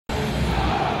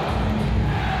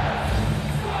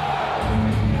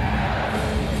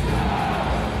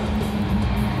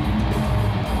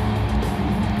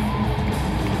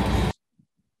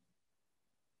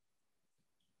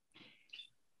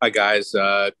Hi, guys.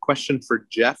 Question for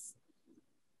Jeff.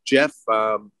 Jeff,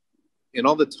 in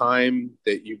all the time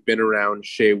that you've been around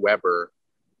Shea Weber,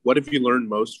 what have you learned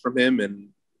most from him, and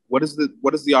what does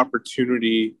the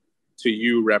opportunity to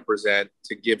you represent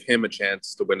to give him a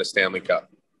chance to win a Stanley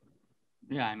Cup?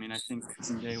 Yeah, I mean, I think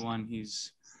from day one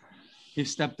he's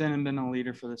stepped in and been a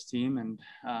leader for this team, and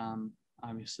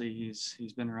obviously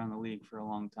he's been around the league for a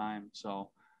long time. So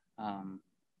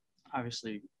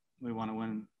obviously we want to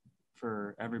win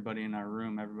for everybody in our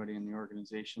room, everybody in the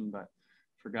organization, but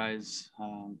for guys,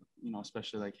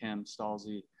 especially like him,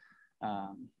 Stalzy,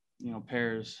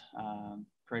 Pears,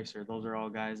 Pricer, those are all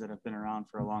guys that have been around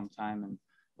for a long time. And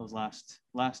those last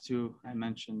two I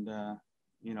mentioned, the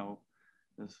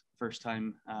first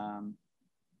time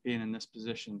being in this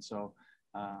position. So,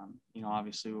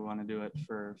 obviously we want to do it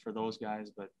for those guys,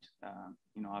 but,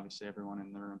 obviously everyone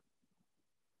in the room.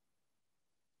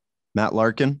 Matt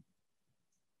Larkin.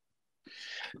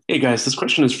 Hey guys, this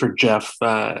question is for Jeff.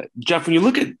 Jeff, when you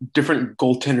look at different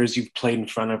goaltenders you've played in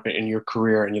front of in your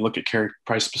career, and you look at Carey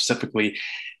Price specifically,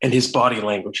 and his body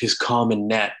language, his calm in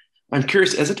net, I'm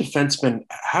curious, as a defenseman,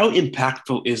 how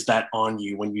impactful is that on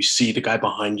you when you see the guy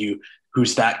behind you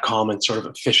who's that calm and sort of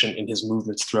efficient in his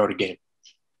movements throughout a game?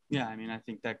 Yeah, I mean, I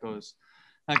think that goes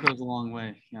a long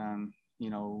way.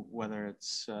 Whether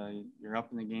it's you're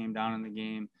up in the game, down in the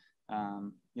game,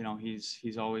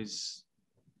 he's always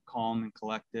calm and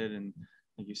collected, and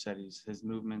like you said, his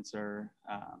movements are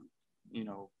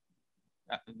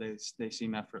they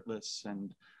seem effortless,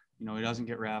 and he doesn't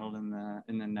get rattled in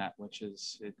the net, which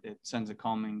is it sends a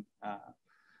calming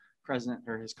presence,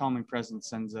 or his calming presence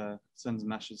sends a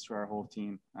message to our whole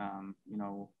team.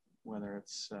 Whether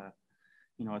it's a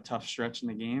tough stretch in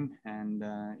the game, and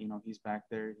he's back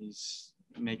there, he's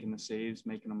making the saves,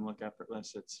 making them look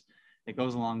effortless. It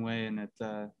goes a long way, and it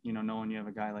knowing you have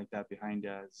a guy like that behind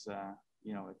you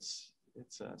is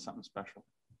it's something special.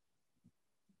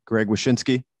 Greg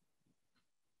Wyshynski.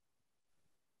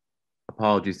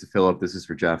 Apologies to Phillip. This is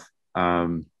for Jeff. I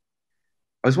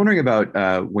was wondering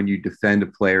about when you defend a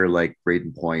player like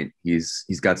Braden Point. He's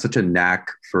got such a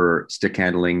knack for stick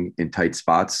handling in tight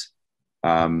spots.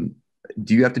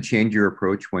 Do you have to change your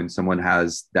approach when someone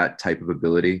has that type of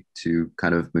ability to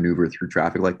kind of maneuver through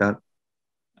traffic like that?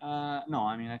 No,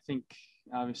 I mean, I think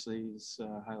obviously he's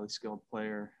a highly skilled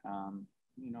player. And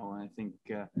I think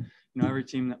every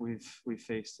team that we've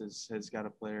faced has got a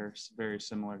player very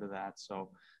similar to that.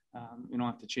 So we don't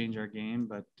have to change our game,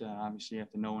 but obviously you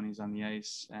have to know when he's on the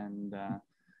ice, and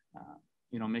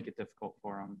make it difficult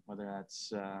for him, whether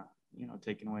that's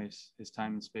taking away his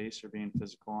time and space or being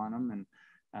physical on him. And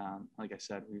like I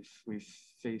said, we've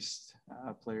faced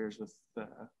players with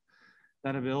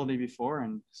that ability before,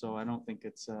 and so I don't think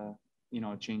it's it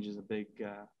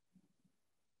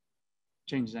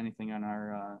changes anything on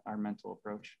our mental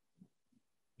approach.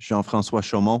 Jean-François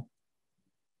Chaumont.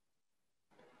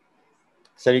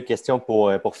 Salut, question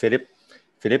pour Philippe.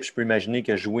 Philippe, je peux imaginer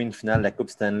que jouer une finale de la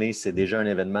Coupe Stanley, c'est déjà un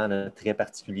événement très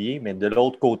particulier, mais de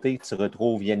l'autre côté, tu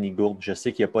retrouves Yannick Gourde. Je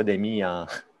sais qu'il n'y a pas d'amis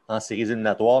en séries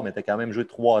éliminatoires, mais tu as quand même joué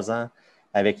 3 ans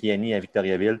avec Yannick à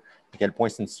Victoriaville. À quel point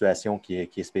c'est une situation qui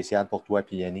est spéciale pour toi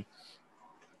et Yannick?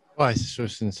 Oui, c'est sûr,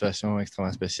 c'est une situation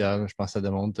extrêmement spéciale. Je pense que ça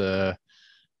démontre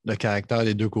le caractère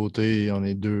des deux côtés. On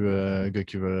est deux gars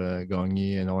qui veulent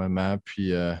gagner énormément.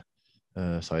 Puis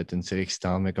ça va être une série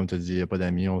excitante, mais comme tu as dit, il n'y a pas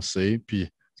d'amis, on le sait. Puis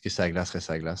ce qui est sur la glace reste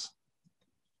sur la glace.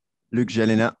 Luc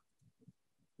Jalena.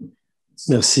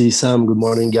 Merci, Sam. Good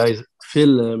morning, guys.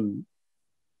 Phil,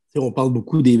 on parle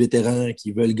beaucoup des vétérans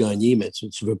qui veulent gagner, mais tu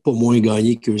ne veux pas moins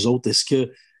gagner qu'eux autres. Est-ce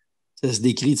que ça se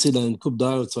décrit, dans une couple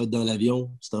d'heures, tu vas être dans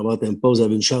l'avion, tu t'en vas à Tampa, vous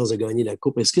avez une chance de gagner la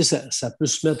coupe. Est-ce que ça peut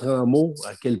se mettre en mots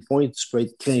à quel point tu peux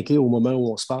être craqué au moment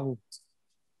où on se parle?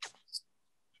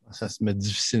 Ça se met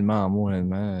difficilement en mots,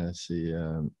 honnêtement. C'est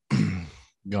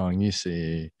gagner,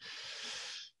 c'est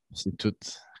tout,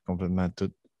 complètement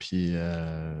tout. Puis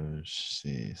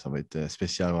ça va être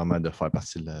spécial vraiment de faire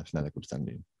partie de la finale de la Coupe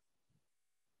Stanley.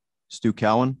 Stu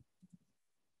Cowan.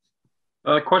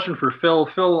 Question for Phil.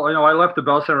 Phil, I left the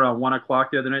Bell Center around 1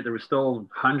 o'clock the other night. There were still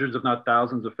hundreds, if not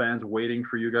thousands, of fans waiting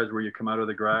for you guys where you come out of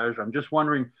the garage. I'm just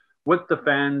wondering what the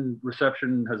fan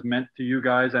reception has meant to you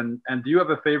guys, and do you have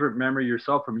a favorite memory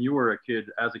yourself from you were a kid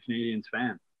as a Canadiens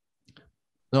fan?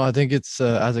 No, I think it's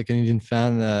as a Canadian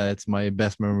fan, it's my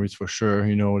best memories for sure.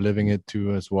 Living it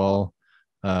too as well.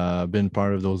 Being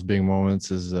part of those big moments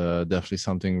is definitely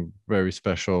something very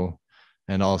special.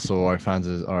 And also our fans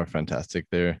are fantastic.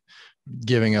 They're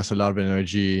giving us a lot of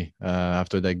energy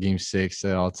after that game 6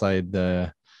 outside.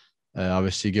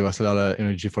 Obviously give us a lot of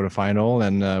energy for the final,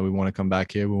 and we want to come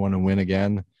back here. We want to win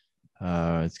again.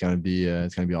 It's gonna be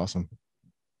awesome.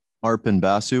 Arpin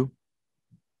Basu.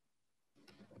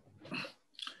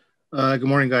 Good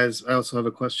morning, guys. I also have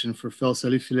a question for Phil.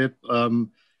 Salut, Philippe.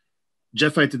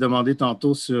 Jeff a été demandé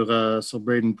tantôt sur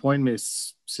Braden Point, mais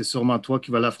c'est sûrement toi qui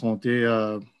vas l'affronter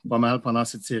pas mal pendant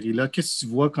cette série-là. Qu'est-ce que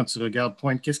tu vois quand tu regardes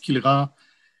Point? Qu'est-ce qui le rend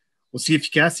aussi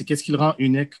efficace et qu'est-ce qui le rend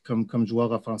unique comme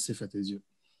joueur offensif à tes yeux?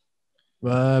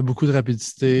 Beaucoup de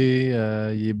rapidité.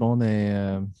 Il est bon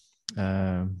dans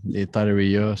les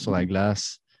Tyleria sur la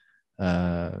glace.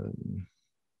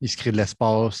 Il se crée de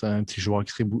l'espace. Un petit joueur qui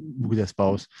se crée beaucoup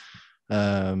d'espace.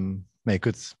 Mais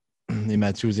écoute, les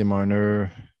Matthews et Marner,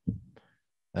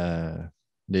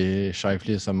 les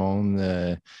Shifley, ce monde,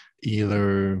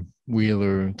 Healer,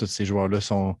 Wheeler, tous ces joueurs-là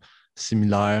sont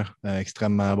similaires,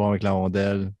 extrêmement bons avec la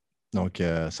rondelle. Donc,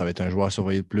 ça va être un joueur à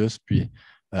surveiller de plus. Puis,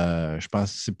 je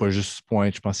pense que c'est pas juste Point,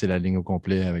 je pense que c'est la ligne au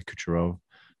complet avec Kucherov.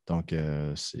 Donc,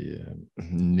 c'est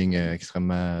une ligne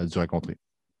extrêmement dure à contrer.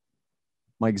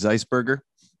 Mike Zeisberger.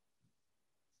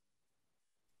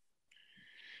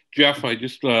 Jeff, I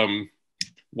just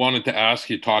wanted to ask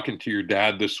you, talking to your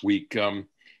dad this week,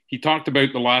 he talked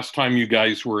about the last time you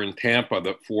guys were in Tampa,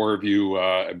 that four of you,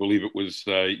 I believe it was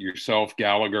yourself,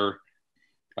 Gallagher,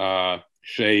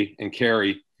 Shea, and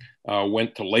Carey,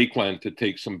 went to Lakeland to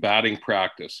take some batting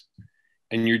practice.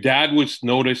 And your dad was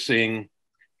noticing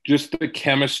just the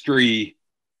chemistry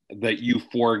that you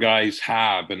four guys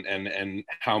have and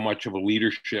how much of a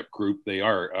leadership group they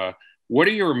are. What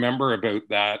do you remember about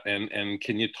that? And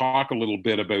can you talk a little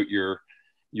bit about your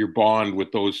bond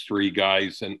with those three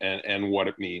guys and what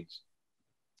it means?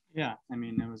 Yeah, I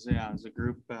mean, it was a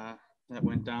group that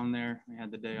went down there. We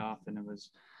had the day off, and it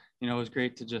was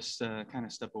great to just kind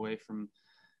of step away from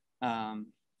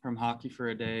hockey for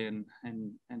a day and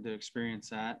to experience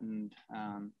that. And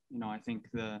I think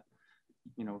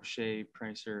Shea,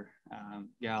 Pricer,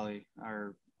 Galley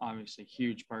are obviously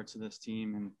huge parts of this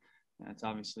team, and it's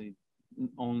obviously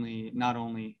not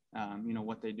only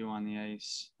what they do on the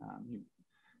ice.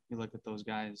 You look at those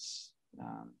guys,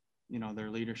 their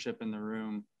leadership in the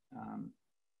room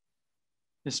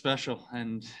is special,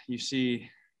 and you see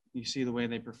the way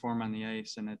they perform on the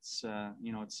ice, and it's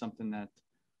it's something that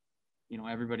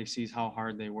everybody sees how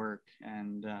hard they work,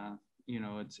 and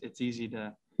it's easy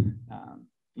to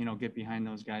get behind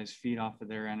those guys, feed off of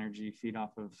their energy, feed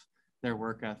off of their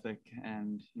work ethic,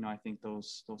 and I think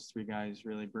those three guys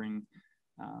really bring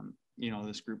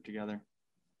this group together.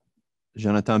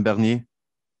 Jonathan Bernier.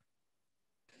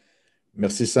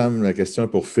 Merci, Sam. La question est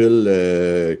pour Phil.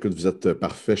 Écoute, vous êtes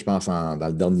parfait, je pense, dans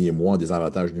le dernier mois en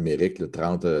désavantage numérique, le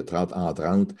 30 en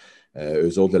 30.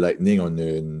 Eux autres, le Lightning, ont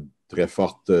une très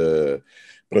forte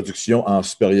production en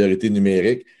supériorité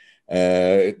numérique.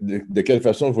 De quelle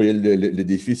façon vous voyez le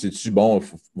défi? C'est-tu, bon,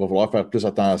 il va falloir faire plus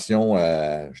attention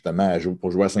justement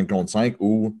pour jouer à 5 contre 5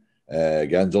 ou,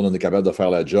 regarde, nous autres, on est capable de faire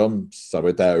la job, ça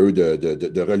va être à eux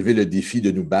de relever le défi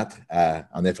de nous battre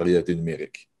en infériorité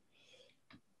numérique?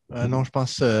 Non, je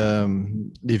pense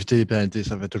d'éviter les pénalités,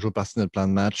 ça fait toujours partie de notre plan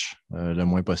de match le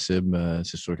moins possible.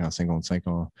 C'est sûr qu'en 5 contre 5,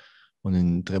 on est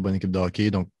une très bonne équipe de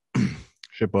hockey. Donc,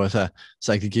 je sais pas, ça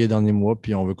a cliqué les derniers mois,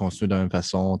 puis on veut continuer de la même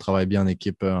façon. On travaille bien en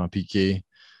équipe, en piqué.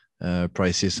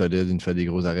 Price est solide, il nous fait des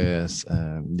gros arrêts,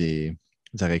 des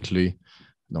arrêts clés.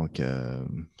 Donc,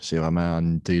 c'est vraiment en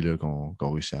unité là, qu'on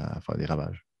réussit à faire des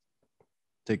ravages.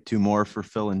 Take two more for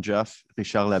Phil and Jeff.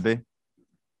 Richard Labbé.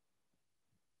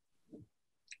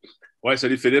 Oui,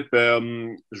 salut Philippe.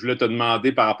 Je voulais te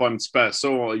demander par rapport un petit peu à ça.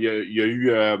 Il y a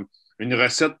eu une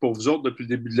recette pour vous autres depuis le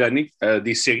début de l'année,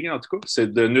 des séries en tout cas,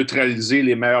 c'est de neutraliser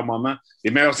les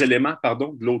meilleurs éléments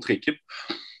de l'autre équipe.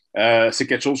 C'est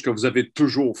quelque chose que vous avez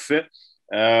toujours fait.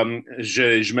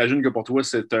 J'imagine que pour toi,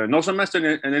 non seulement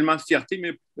c'est un élément de fierté,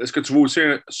 mais est-ce que tu vois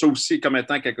ça aussi comme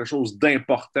étant quelque chose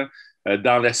d'important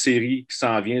dans la série qui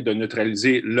s'en vient, de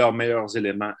neutraliser leurs meilleurs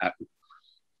éléments à eux?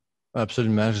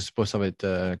 Absolument. Je ne sais pas ça va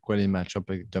être quoi les match-ups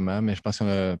exactement, mais je pense qu'on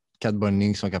a 4 bonnes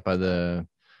lignes qui sont capables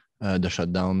de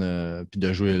shutdown puis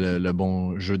de jouer le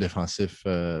bon jeu défensif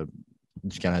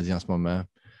du Canadien en ce moment.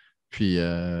 Puis,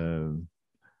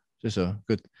 c'est ça.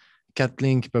 Écoute, 4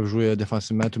 lignes qui peuvent jouer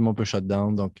défensivement, tout le monde peut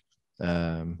shutdown. Donc,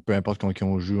 peu importe contre qui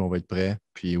on joue, on va être prêt.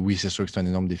 Puis oui, c'est sûr que c'est un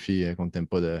énorme défi qu'on ne t'aime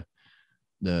pas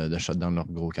de shutdown leur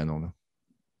gros canon. Là.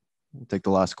 We'll take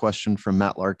the last question from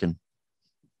Matt Larkin.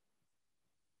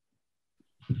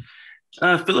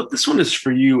 Philip, this one is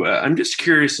for you. I'm just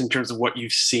curious in terms of what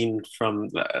you've seen from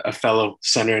a fellow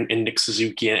center in Nick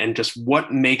Suzuki and just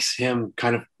what makes him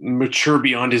kind of mature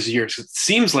beyond his years. It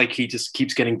seems like he just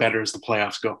keeps getting better as the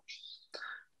playoffs go.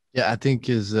 Yeah, I think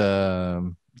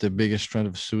the biggest strength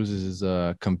of Suze is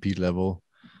his compete level.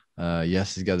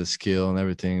 Yes, he's got the skill and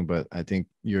everything, but I think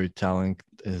your talent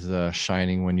is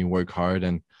shining when you work hard,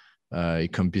 and he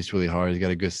competes really hard. He's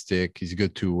got a good stick. He's a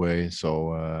good two-way. So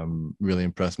really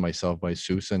impressed myself by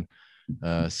Seuss.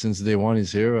 And since day one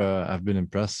he's here, I've been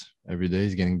impressed. Every day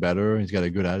he's getting better. He's got a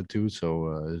good attitude.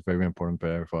 So it's a very important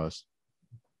player for us.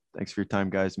 Thanks for your time,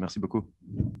 guys. Merci beaucoup.